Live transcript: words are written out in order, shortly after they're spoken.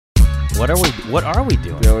What are we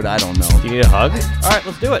doing? Dude, I don't know. Do you need a hug? All right,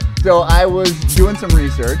 let's do it. So I was doing some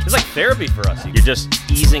research, It's like therapy for us. You're just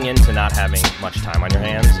easing into not having much time on your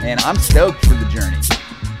hands. and I'm stoked for the journey.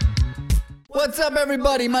 What's up,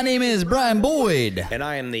 everybody? My name is Brian Boyd. And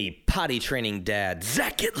I am the potty training dad,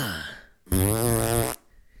 Zach Gittler.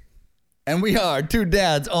 And we are two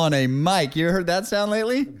dads on a mic. You heard that sound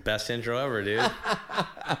lately? Best intro ever, dude.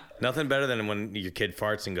 Nothing better than when your kid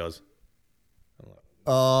farts and goes,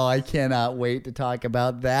 Oh, I cannot wait to talk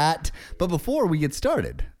about that. But before we get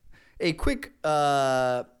started, a quick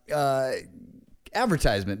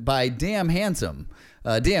advertisement by Damn Handsome.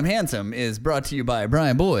 Damn Handsome is brought to you by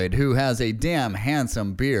Brian Boyd, who has a damn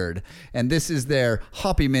handsome beard. And this is their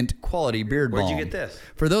Hoppy Mint quality beard balm. Where'd you get this?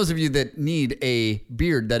 For those of you that need a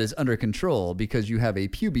beard that is under control because you have a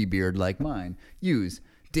pubic beard like mine, use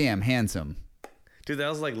Damn Handsome. dude, that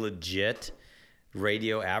was like legit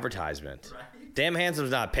radio advertisement. Damn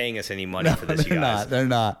Handsome's not paying us any money for this, you guys. They're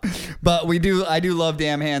not. But I do love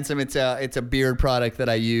Damn Handsome. It's a beard product that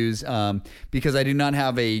I use because I do not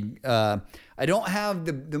have I don't have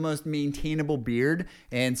the most maintainable beard,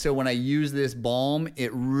 and so when I use this balm,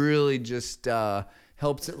 it really just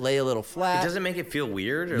helps it lay a little flat. It doesn't make it feel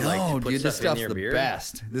weird or No, like to put dude, this stuff in stuff's your the beard?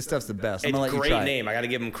 best. This stuff's the best. I'm It's gonna a let you great try it. name. I got to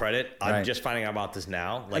give him credit. I'm Right. just finding out about this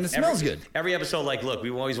now. Like And it smells good. Every episode, like, look, we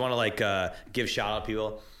always want to like give shout out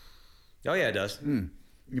people. Oh yeah, it does.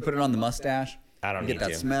 You put it on the mustache. I don't you get need that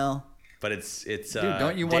to. smell. But it's Dude,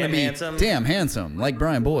 don't you want to Damn be Handsome? damn handsome like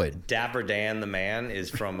Brian Boyd? Dapper Dan the Man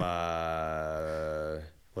is from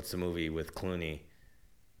what's the movie with Clooney?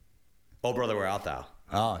 Oh brother, where art thou?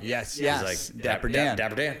 Oh yes, He's yes. like Dapper Dan.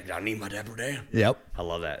 Dapper Dan. I need my Dapper Dan. Yep. I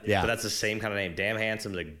love that. Yeah. But that's the same kind of name. Damn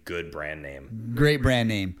Handsome's a good brand name. Great brand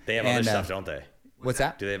name. They have And, other stuff, don't they? What's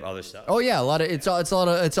that? Do they have other stuff? Oh yeah, a lot of it's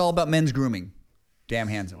all about men's grooming. Damn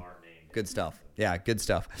handsome. Good stuff. Yeah, good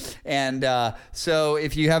stuff. And so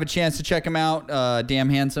if you have a chance to check them out, Damn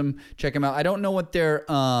Handsome, check them out. I don't know what their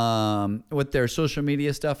social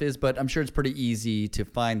media stuff is, but I'm sure it's pretty easy to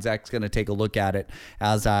find. Zach's going to take a look at it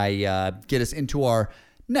as I get us into our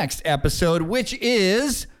next episode, which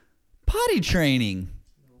is potty training.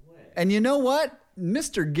 And you know what?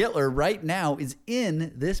 Mr. Gittler right now is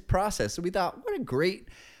in this process. So we thought, what a great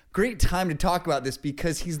time to talk about this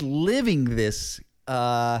because he's living this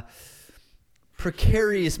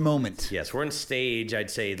precarious moment. Yes, we're in stage, I'd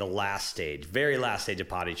say the last stage, very last stage of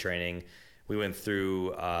potty training. We went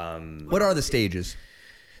through... What are the stages?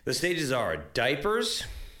 the stages are diapers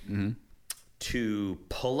to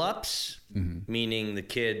pull-ups, meaning the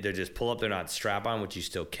kid, they're just pull-up, they're not strap-on, which you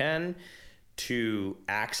still can, to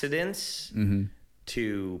accidents,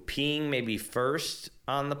 to peeing maybe first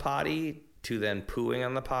on the potty, to then pooing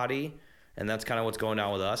on the potty. And that's kind of what's going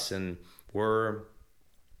on with us. And we're...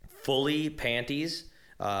 fully panties,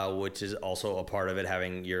 which is also a part of it,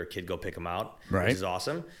 having your kid go pick them out, Right. which is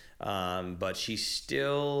awesome. But she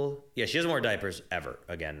still, she doesn't wear diapers ever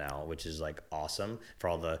again now, which is like awesome for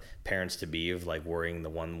all the parents to be of like worrying. The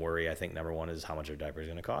one worry, I think, number one is how much her diaper is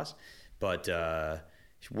going to cost. But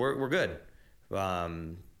we're good.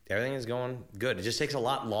 Everything is going good. It just takes a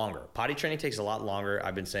lot longer. Potty training takes a lot longer.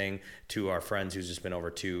 I've been saying to our friends who's just been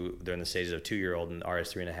over they're in the stages of 2-year-old and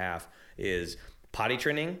RS 3.5, is potty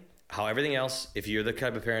training. How everything else, if you're the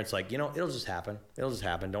type of parents like, it'll just happen.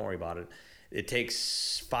 Don't worry about it. It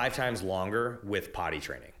takes 5 times longer with potty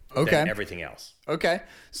training than everything else. Okay.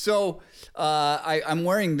 So I'm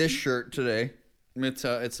wearing this shirt today.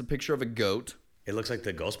 It's a picture of a goat. It looks like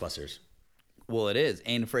the Ghostbusters. Well, it is.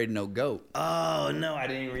 Ain't afraid of no goat. Oh, no, I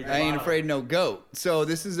didn't even read that. I ain't afraid of no goat. So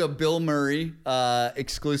this is a Bill Murray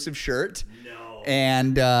exclusive shirt. No.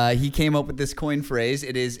 And he came up with this coin phrase.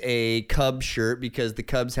 It is a Cubs shirt because the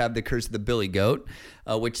Cubs have the curse of the Billy Goat,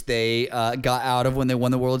 which they got out of when they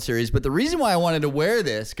won the World Series. But the reason why I wanted to wear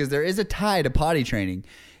this, because there is a tie to potty training.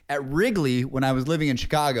 At Wrigley, when I was living in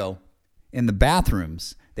Chicago, in the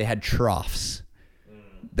bathrooms, they had troughs.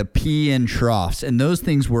 The pee-in troughs. And those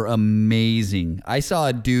things were amazing. I saw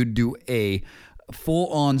a dude do a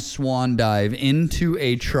full-on swan dive into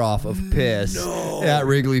a trough of piss at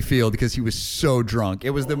Wrigley Field because he was so drunk.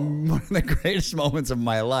 It was one of the greatest moments of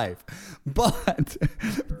my life. But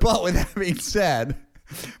with that being said,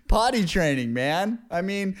 potty training, man. I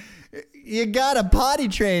mean, you gotta potty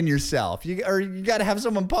train yourself. You gotta have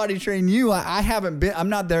someone potty train you. I'm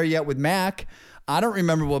not there yet with Mac. I don't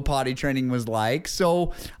remember what potty training was like.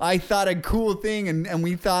 So I thought a cool thing, and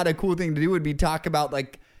we thought a cool thing to do would be talk about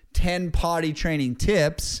like 10 potty training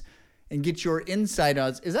tips and get your insight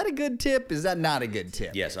on. Is that a good tip? Is that not a good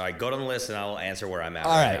tip? Yes. All right. Go down the list and I will answer where I'm at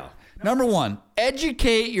All right. now. Number one,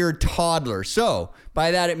 educate your toddler. So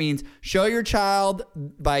by that, it means show your child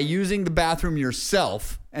by using the bathroom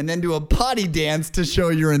yourself and then do a potty dance to show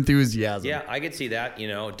your enthusiasm. Yeah, I could see that,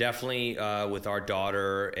 definitely with our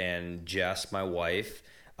daughter and Jess, my wife.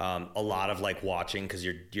 A lot of like watching because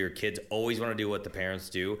your kids always want to do what the parents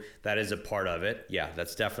do. That is a part of it. Yeah,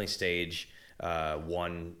 that's definitely stage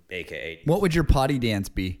 1, aka What would your potty dance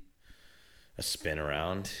be? a spin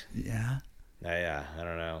around. Yeah. Yeah, I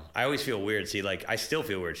don't know. I always feel weird. See, like I still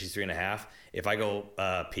feel weird. She's 3.5. If I go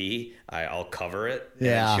pee, I'll cover it.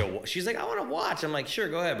 Yeah. And she's like, I want to watch. I'm like, sure,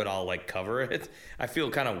 go ahead, but I'll like cover it. I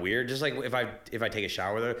feel kind of weird. Just like if I take a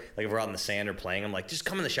shower with her, like if we're out in the sand or playing, I'm like, just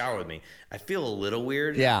come in the shower with me. I feel a little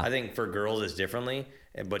weird. Yeah. I think for girls it's differently,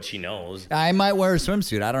 but she knows. I might wear a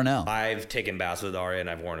swimsuit. I don't know. I've taken baths with Aria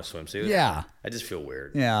and I've worn a swimsuit. Yeah. I just feel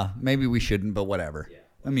weird. Yeah, maybe we shouldn't, but whatever. Yeah.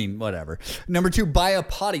 I mean, whatever. Number 2, buy a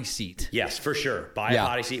potty seat. Yes, for sure. Buy a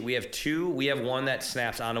potty seat. We have 2. We have one that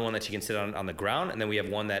snaps onto one that she can sit on the ground, and then we have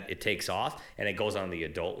one that it takes off and it goes on the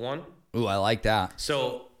adult one. Ooh, I like that.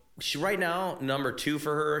 So she right now, number 2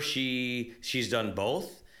 for her, she's done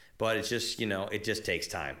both, but it's just, it just takes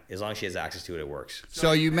time. As long as she has access to it, it works.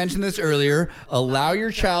 So you mentioned this earlier. Allow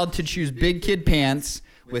your child to choose big kid pants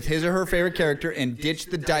with his or her favorite character and ditch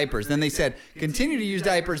the diapers. Then they said, continue to use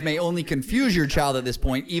diapers may only confuse your child at this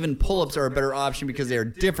point. Even pull-ups are a better option because they are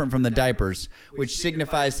different from the diapers, which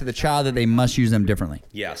signifies to the child that they must use them differently.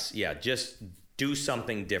 Yes, yeah, just do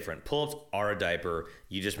something different. Pull-ups are a diaper.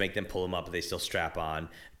 You just make them pull them up, but they still strap on.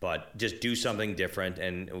 But just do something different.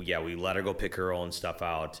 And yeah, we let her go pick her own stuff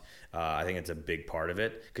out. I think it's a big part of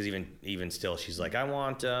it because even still, she's like, I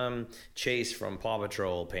want Chase from Paw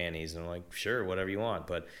Patrol panties, and I'm like, sure, whatever you want.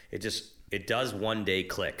 But it does one day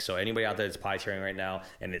click. So anybody out there that's potty training right now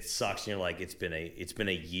and it sucks, and you're like, it's been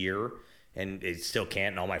a year. And it still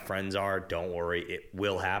can't, and all my friends are, don't worry, it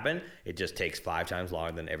will happen. It just takes 5 times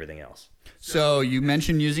longer than everything else. So you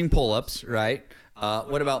mentioned using pull-ups, right?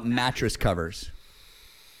 What about mattress covers?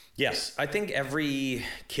 Yes, I think every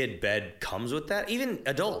kid bed comes with that. Even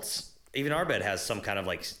adults, even our bed has some kind of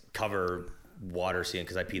like cover water sealing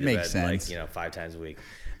because I pee the Makes bed sense. like 5 times a week.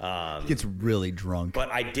 Gets really drunk.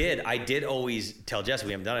 But I did always tell Jess,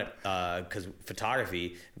 we haven't done it because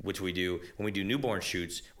photography, which we do when we do newborn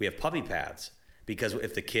shoots, we have puppy pads because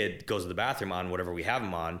if the kid goes to the bathroom on whatever we have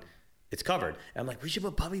them on, it's covered. And I'm like, we should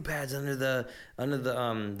put puppy pads under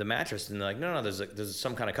the mattress, and they're like, no, there's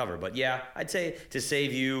some kind of cover. But yeah, I'd say to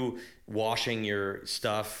save you washing your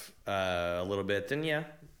stuff a little bit, then yeah,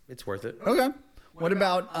 it's worth it. Okay. What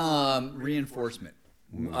about reinforcement?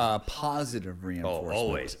 Positive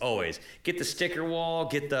reinforcement. Always get the sticker wall,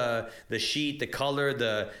 get the sheet, the color.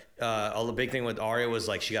 The big thing with Aria was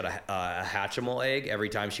like she got a Hatchimal egg every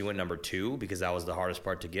time she went number 2 because that was the hardest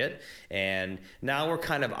part to get. And now we're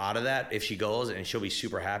kind of out of that. If she goes and she'll be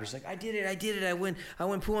super happy, she's like, I did it. I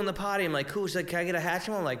went poo on the potty. I'm like, cool. She's like, can I get a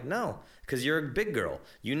Hatchimal? I'm like, no, because you're a big girl.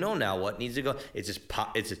 You know now what needs to go. It's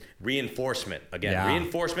just reinforcement again. Yeah.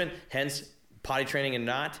 Reinforcement. Hence. Potty training and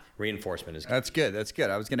not reinforcement is good. That's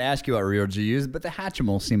good. I was going to ask you what rewards you use, but the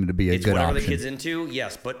Hatchimal seemed to be a it's good whatever option. the kid's into,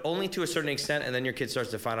 yes, but only to a certain extent, and then your kid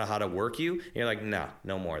starts to find out how to work you, and you're like,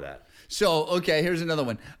 no more of that. So, okay, here's another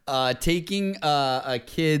one. Taking a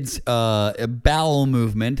kid's bowel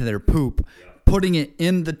movement, their poop, putting it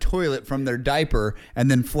in the toilet from their diaper,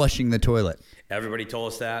 and then flushing the toilet. Everybody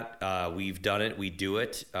told us that. We've done it. We do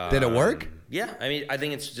it. Did it work? Yeah. I mean, I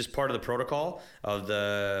think it's just part of the protocol of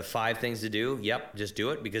the 5 things to do. Yep, just do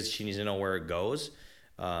it because she needs to know where it goes.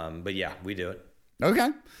 But yeah, we do it. Okay.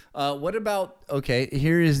 What about,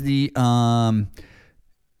 here is the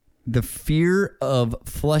fear of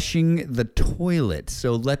flushing the toilet.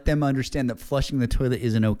 So let them understand that flushing the toilet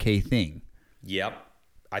is an okay thing. Yep.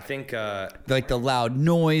 I think like the loud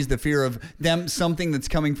noise, the fear of something that's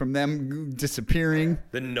coming from them disappearing.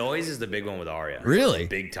 The noise is the big one with Aria. Really?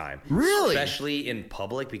 Big time. Really? Especially in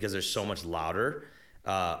public because there's so much louder.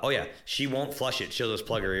 She won't flush it. She'll just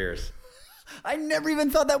plug her ears. I never even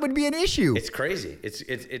thought that would be an issue. It's crazy. It's.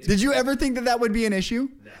 Did you ever think that would be an issue?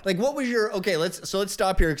 No. Like, what was your? Okay, let's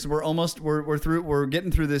stop here because we're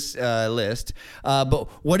getting through this list. But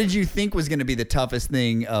what did you think was going to be the toughest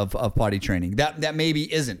thing of potty training? That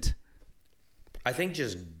maybe isn't. I think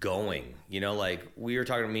just going. Like me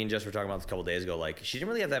and Jess were talking about this a couple days ago. Like she didn't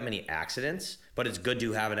really have that many accidents, but it's good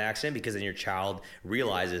to have an accident because then your child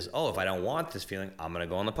realizes, oh, if I don't want this feeling, I'm gonna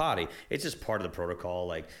go on the potty. It's just part of the protocol.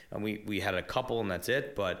 Like, and we had a couple and that's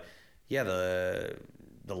it. But yeah, the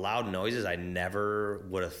the loud noises, I never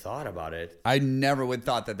would have thought about it. I never would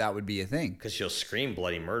thought that would be a thing. Because she'll scream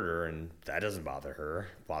bloody murder, and that doesn't bother her.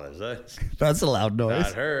 It bothers us. That's a loud noise.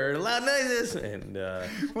 Not her. Loud noises. And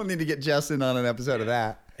we'll need to get Justin on an episode of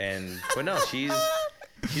that. But no, she's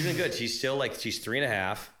been good. She's still like, she's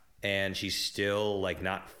 3.5, and she's still like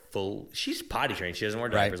not full. She's potty trained. She doesn't wear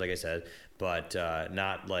diapers, like I said, but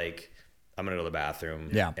not like I'm gonna go to the bathroom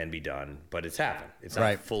and be done. But it's happened. It's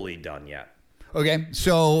not fully done yet. Okay,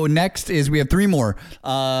 so next is we have 3 more.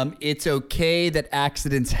 It's okay that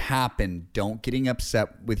accidents happen. Don't getting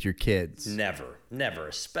upset with your kids. Never.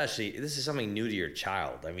 Especially, this is something new to your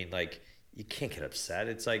child. I mean, like, you can't get upset.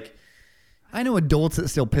 It's like, I know adults that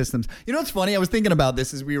still piss them. You know what's funny? I was thinking about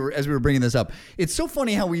this as we were bringing this up. It's so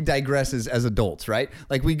funny how we digress as adults, right?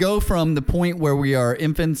 Like we go from the point where we are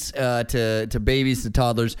infants to babies to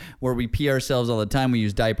toddlers, where we pee ourselves all the time. We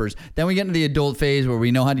use diapers. Then we get into the adult phase where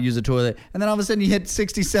we know how to use a toilet, and then all of a sudden you hit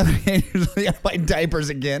 60, 70, 80 years old, you gotta buy diapers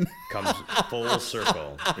again. Comes full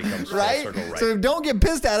circle. Becomes full right? circle. Right. So don't get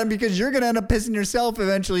pissed at them because you're gonna end up pissing yourself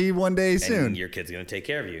eventually one day soon. And your kid's gonna take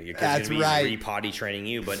care of you. Your kid's gonna be re-potty training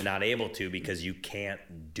you, but not able to because you can't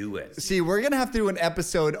do it. See, we're going to have to do an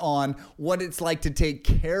episode on what it's like to take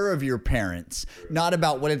care of your parents, not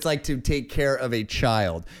about what it's like to take care of a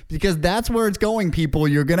child, because that's where it's going, people.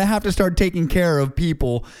 You're going to have to start taking care of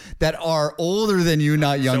people that are older than you,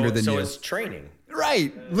 not younger than you. So it's training.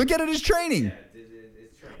 Right. Look at it as training.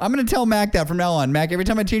 I'm going to tell Mac that from now on. Mac, every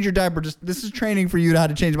time I change your diaper, this is training for you to how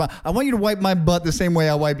to change my. I want you to wipe my butt the same way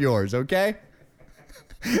I wipe yours, okay?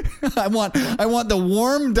 I want the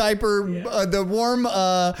warm diaper, the warmer.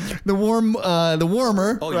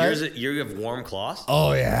 Oh, right? you have warm cloths?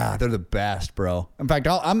 Oh yeah, they're the best, bro. In fact,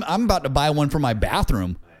 I'm about to buy one for my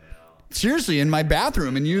bathroom. I know. Seriously, in my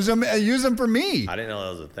bathroom and use them for me. I didn't know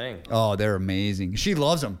that was a thing. Oh, they're amazing. She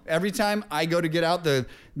loves them. Every time I go to get out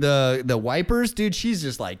the wipers, dude, she's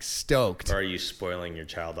just like stoked. Or are you spoiling your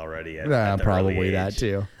child already? Probably that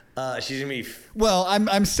too. She's gonna be. Well,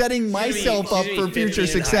 I'm setting myself up for future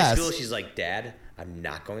success. High school. She's like, Dad, I'm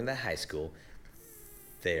not going to high school.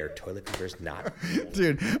 Their toilet paper is not.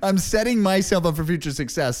 Dude, I'm setting myself up for future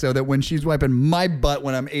success so that when she's wiping my butt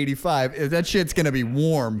when I'm 85, that shit's gonna be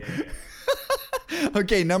warm. Yeah.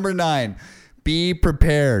 Okay, number 9. Be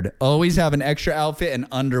prepared. Always have an extra outfit and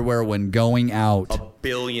underwear when going out.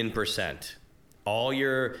 1,000,000,000%. All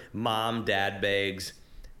your mom, dad bags.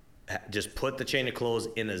 Just put the chain of clothes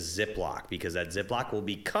in a Ziploc, because that Ziploc will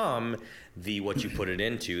become what you put it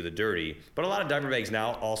into, the dirty. But a lot of diaper bags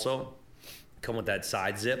now also come with that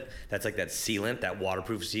side zip. That's like that sealant, that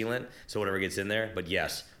waterproof sealant. So whatever gets in there. But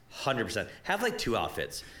yes, 100%. Have like 2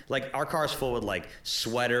 outfits. Like our car's full with like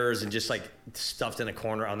sweaters and just like stuffed in a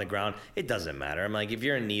corner on the ground. It doesn't matter. I'm like, if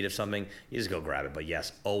you're in need of something, you just go grab it. But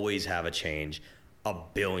yes, always have a change.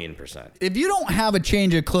 1,000,000,000%. If you don't have a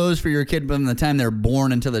change of clothes for your kid from the time they're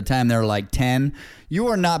born until the time they're like 10, you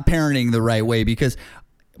are not parenting the right way, because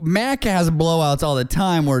Mac has blowouts all the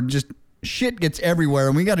time where just shit gets everywhere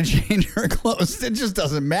and we got to change her clothes. It just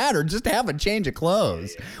doesn't matter. Just have a change of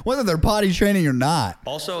clothes, whether they're potty training or not.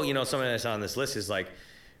 Also, something that's on this list is like,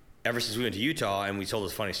 ever since we went to Utah and we told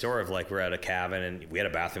this funny story of like, we're at a cabin and we had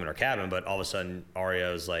a bathroom in our cabin, but all of a sudden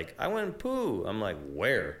Aria was like, I went poo. I'm like,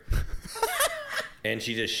 where? And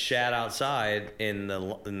she just shat outside in the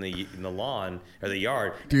lawn or the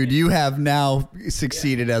yard. Dude, you have now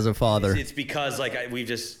succeeded as a father. It's because like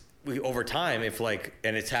we over time, if like,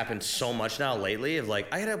 and it's happened so much now lately, of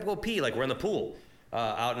like, I gotta go pee. Like we're in the pool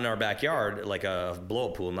out in our backyard, like a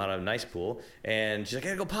blow-up pool, not a nice pool. And she's like, I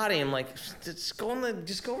gotta go potty. I'm like, just go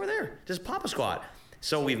over there. Just pop a squat.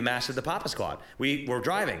 So we've mastered the papa squat. We're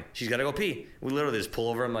driving. She's got to go pee. We literally just pull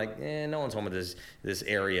over. I'm like, no one's home with this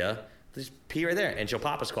area. Just pee right there, and she'll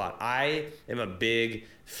papa squat. I am a big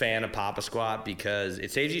fan of papa squat because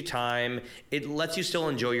it saves you time. It lets you still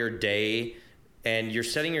enjoy your day, and you're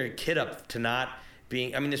setting your kid up to not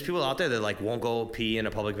being. I mean, there's people out there that like won't go pee in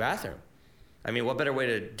a public bathroom. I mean, what better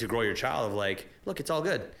way to grow your child of like, look, it's all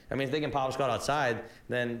good. I mean, if they can papa squat outside,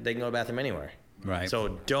 then they can go to the bathroom anywhere. Right.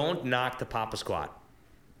 So don't knock the papa squat.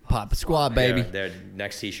 Papa squat, baby. Their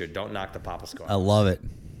next t-shirt. Don't knock the papa squat. I love it.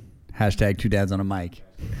 Hashtag 2 dads on a mic.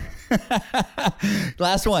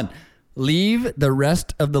 Last one. Leave the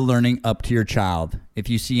rest of the learning up to your child. If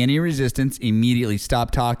you see any resistance, immediately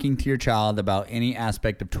stop talking to your child about any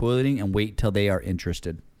aspect of toileting and wait till they are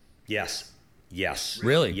interested. Yes.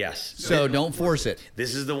 Really? Yes. So don't force it.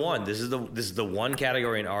 This is the one. This is the one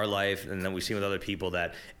category in our life, and then we've seen with other people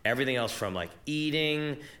that everything else from like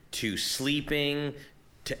eating to sleeping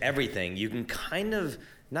to everything, you can kind of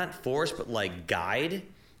not force but like guide.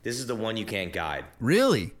 This is the one you can't guide.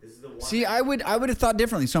 Really? See, I would have thought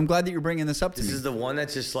differently. So I'm glad that you're bringing this up to me. This is the one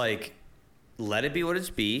that's just like, let it be what it's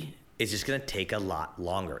be. It's just going to take a lot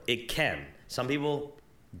longer. It can. Some people,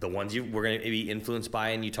 the ones we're going to be influenced by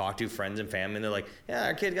and you talk to, friends and family, and they're like, yeah,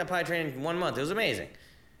 our kid got potty trained in 1 month. It was amazing.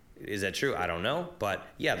 Is that true? I don't know. But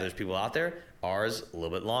yeah, there's people out there. Ours, a little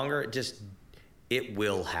bit longer. It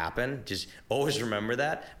will happen. Just always remember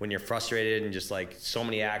that when you're frustrated and just like so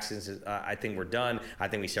many accidents, I think we're done. I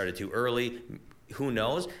think we started too early. Who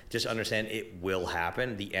knows? Just understand it will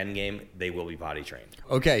happen. The end game, they will be potty trained.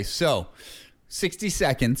 Okay, so 60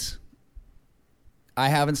 seconds. I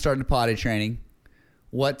haven't started potty training.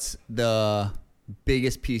 What's the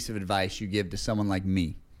biggest piece of advice you give to someone like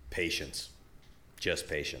me? Patience. Just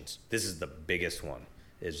patience. This is the biggest one,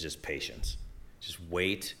 is just patience. Just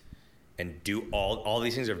wait and do all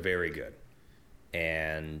these things are very good.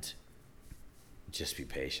 And just be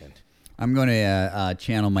patient. I'm going to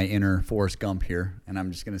channel my inner Forrest Gump here, and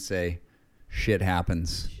I'm just going to say, shit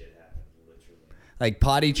happens. Shit happens, literally. Like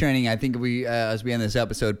potty training, I think as we end this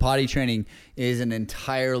episode, potty training is an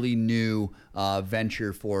entirely new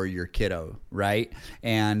venture for your kiddo, right?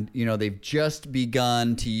 And they've just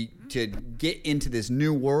begun to get into this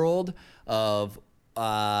new world of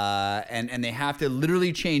and they have to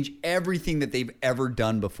literally change everything that they've ever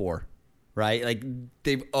done before, right? Like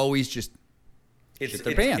they've always just shit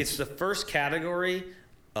their pants. It's the first category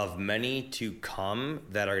of many to come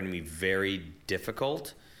that are going to be very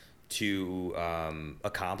difficult to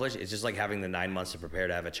accomplish. It's just like having the 9 months to prepare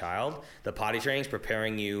to have a child. The potty training is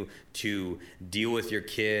preparing you to deal with your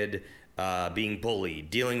kid being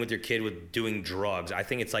bullied, dealing with your kid with doing drugs. I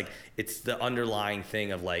think it's the underlying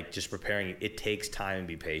thing of like just preparing you. It takes time and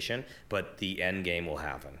be patient, but the end game will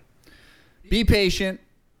happen. Be patient.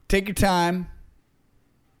 Take your time.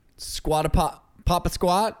 Squat a Papa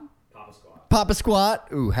squat. Papa squat. Papa squat.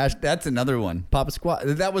 Ooh, that's another one. Papa squat.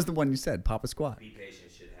 That was the one you said. Papa squat. Be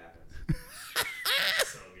patient. Shit happens.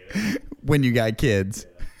 So good. When you got kids.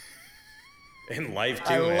 In life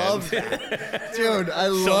too, I man. love that. Dude, I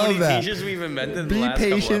So love many that. t-shirts we've invented in the Be last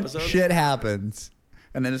couple patient. episodes. Shit happens.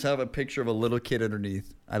 And then just have a picture of a little kid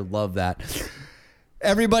underneath. I love that.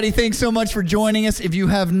 Everybody, thanks so much for joining us. If you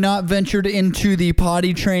have not ventured into the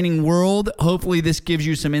potty training world, hopefully this gives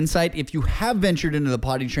you some insight. If you have ventured into the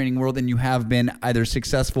potty training world and you have been either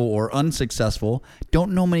successful or unsuccessful,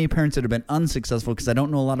 don't know many parents that have been unsuccessful because I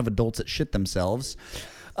don't know a lot of adults that shit themselves.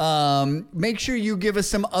 Make sure you give us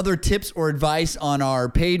some other tips or advice on our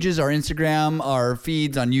pages, our Instagram, our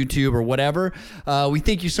feeds on YouTube or whatever. We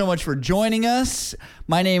thank you so much for joining us.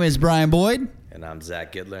 My name is Brian Boyd. And I'm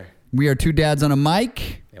Zach Gidler. We are two dads on a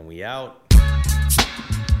mic. And we out.